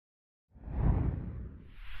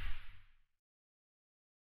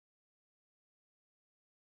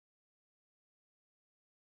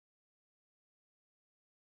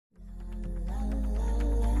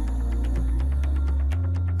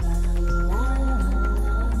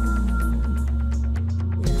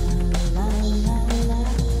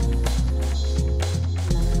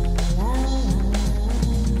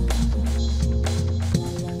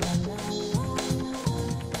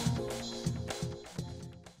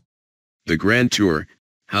The Grand Tour,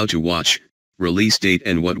 how to watch, release date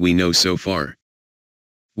and what we know so far.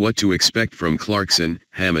 What to expect from Clarkson,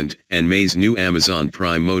 Hammond, and May's new Amazon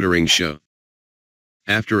Prime motoring show.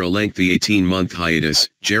 After a lengthy 18-month hiatus,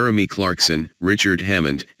 Jeremy Clarkson, Richard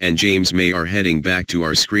Hammond, and James May are heading back to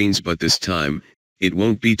our screens, but this time, it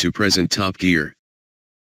won't be to present Top Gear.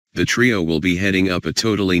 The trio will be heading up a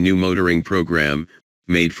totally new motoring program,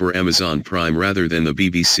 made for Amazon Prime rather than the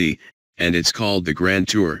BBC, and it's called The Grand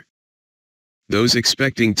Tour. Those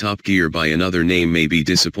expecting Top Gear by another name may be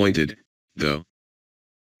disappointed, though.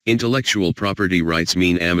 Intellectual property rights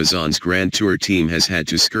mean Amazon's Grand Tour team has had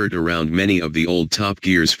to skirt around many of the old Top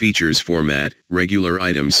Gear's features format, regular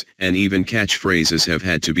items, and even catchphrases have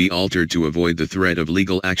had to be altered to avoid the threat of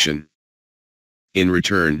legal action. In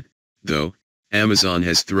return, though, Amazon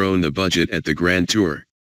has thrown the budget at the Grand Tour.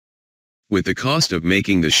 With the cost of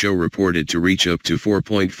making the show reported to reach up to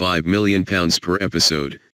 £4.5 million per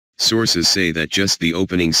episode, sources say that just the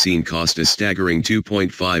opening scene cost a staggering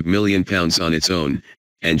 £2.5 million on its own,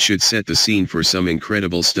 and should set the scene for some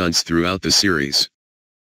incredible stunts throughout the series.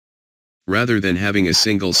 Rather than having a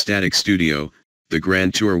single static studio, the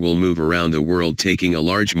Grand Tour will move around the world, taking a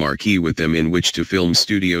large marquee with them in which to film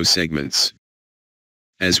studio segments.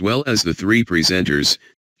 As well as the three presenters,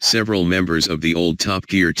 several members of the old Top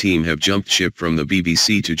Gear team have jumped ship from the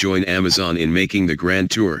BBC to join Amazon in making the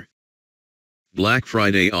Grand Tour. Black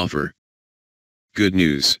Friday offer. Good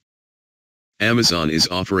news. Amazon is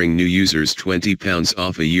offering new users £20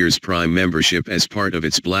 off a year's Prime membership as part of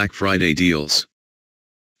its Black Friday deals.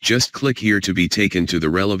 Just click here to be taken to the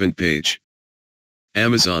relevant page.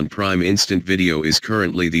 Amazon Prime Instant Video is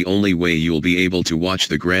currently the only way you'll be able to watch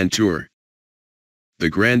the Grand Tour. The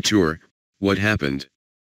Grand Tour, what happened?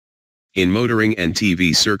 In motoring and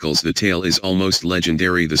TV circles, the tale is almost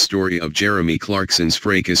legendary, the story of Jeremy Clarkson's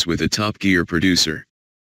fracas with a Top Gear producer.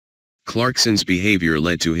 Clarkson's behavior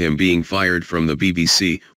led to him being fired from the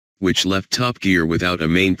BBC, which left Top Gear without a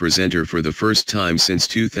main presenter for the first time since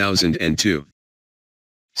 2002.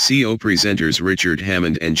 CO presenters Richard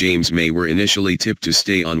Hammond and James May were initially tipped to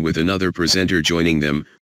stay on with another presenter joining them,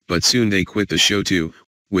 but soon they quit the show too,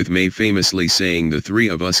 with May famously saying, "The three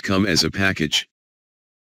of us come as a package."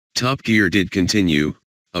 Top Gear did continue,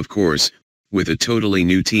 of course, with a totally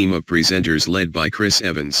new team of presenters led by Chris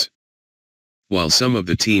Evans. While some of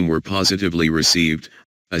the team were positively received,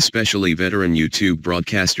 especially veteran YouTube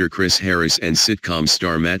broadcaster Chris Harris and sitcom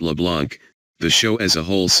star Matt LeBlanc, the show as a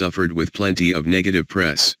whole suffered with plenty of negative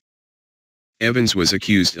press. Evans was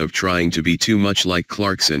accused of trying to be too much like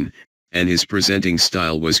Clarkson, and his presenting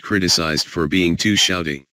style was criticized for being too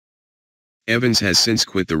shouty. Evans has since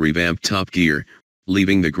quit the revamped Top Gear,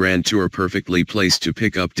 leaving the Grand Tour perfectly placed to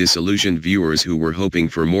pick up disillusioned viewers who were hoping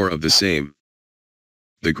for more of the same.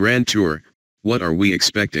 The Grand Tour, what are we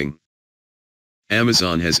expecting?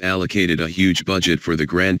 Amazon has allocated a huge budget for the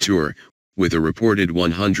Grand Tour, with a reported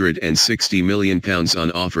 £160 million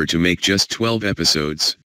on offer to make just 12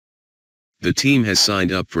 episodes. The team has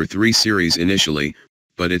signed up for 3 series initially,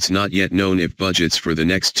 but it's not yet known if budgets for the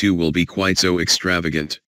next 2 will be quite so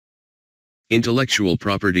extravagant. Intellectual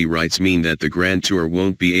property rights mean that the Grand Tour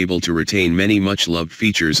won't be able to retain many much-loved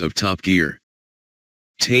features of Top Gear.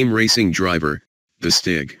 Tame Racing Driver, The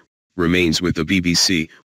Stig, remains with the BBC,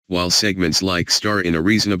 while segments like Star in a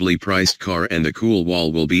Reasonably Priced Car and The Cool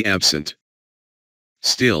Wall will be absent.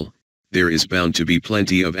 Still, there is bound to be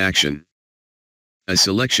plenty of action. A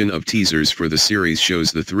selection of teasers for the series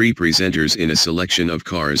shows the 3 presenters in a selection of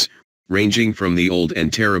cars, ranging from the old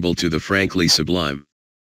and terrible to the frankly sublime.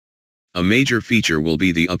 A major feature will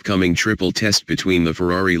be the upcoming triple test between the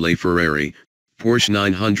Ferrari LaFerrari, Porsche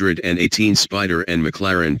 918 Spider and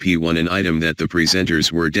McLaren P1, an item that the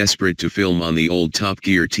presenters were desperate to film on the old Top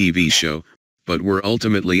Gear TV show, but were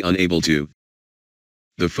ultimately unable to.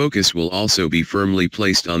 The focus will also be firmly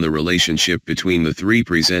placed on the relationship between the 3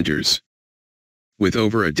 presenters. With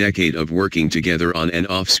over a decade of working together on and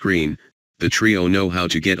off screen, the trio know how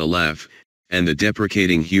to get a laugh, and the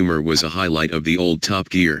deprecating humor was a highlight of the old Top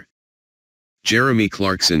Gear. Jeremy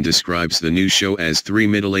Clarkson describes the new show as 3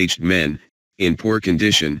 middle-aged men, in poor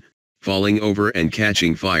condition, falling over and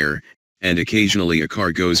catching fire, and occasionally a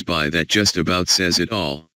car goes by that just about says it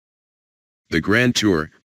all. The Grand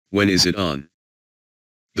Tour, when is it on?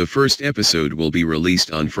 The first episode will be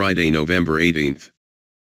released on Friday, November 18th.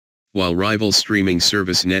 While rival streaming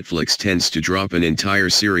service Netflix tends to drop an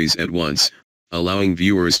entire series at once, allowing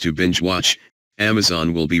viewers to binge watch,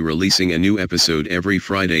 Amazon will be releasing a new episode every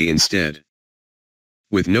Friday instead.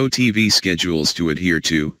 With no TV schedules to adhere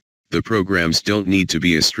to, the programs don't need to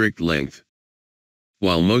be a strict length.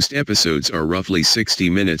 While most episodes are roughly 60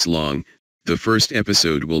 minutes long, The first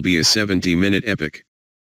episode will be a 70-minute epic.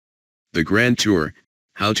 The Grand Tour,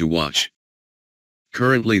 how to watch.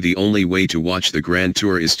 Currently the only way to watch the Grand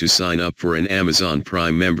Tour is to sign up for an Amazon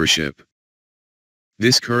Prime membership.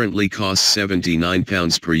 This currently costs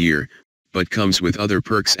 £79 per year, but comes with other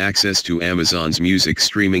perks: access to Amazon's music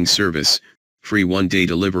streaming service, free one-day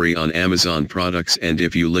delivery on Amazon products, and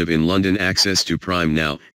if you live in London, access to Prime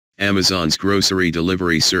Now, Amazon's grocery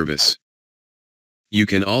delivery service. You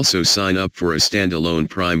can also sign up for a standalone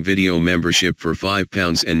Prime Video membership for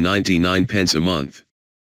 £5.99 a month.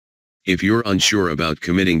 If you're unsure about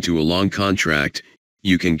committing to a long contract,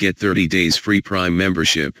 you can get 30 days free Prime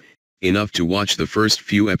membership, enough to watch the first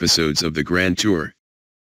few episodes of the Grand Tour.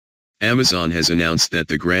 Amazon has announced that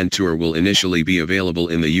the Grand Tour will initially be available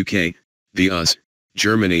in the UK, the US,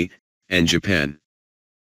 Germany, and Japan.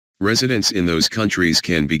 Residents in those countries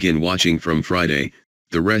can begin watching from Friday.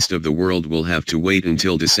 The rest of the world will have to wait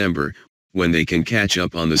until December, when they can catch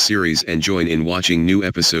up on the series and join in watching new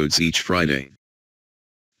episodes each Friday.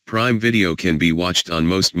 Prime Video can be watched on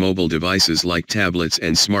most mobile devices like tablets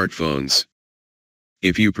and smartphones.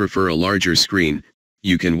 If you prefer a larger screen,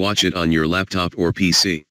 you can watch it on your laptop or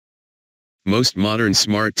PC. Most modern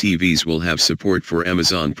smart TVs will have support for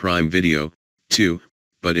Amazon Prime Video, too,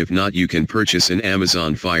 but if not, you can purchase an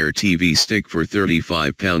Amazon Fire TV Stick for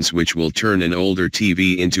 £35, which will turn an older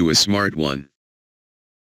TV into a smart one.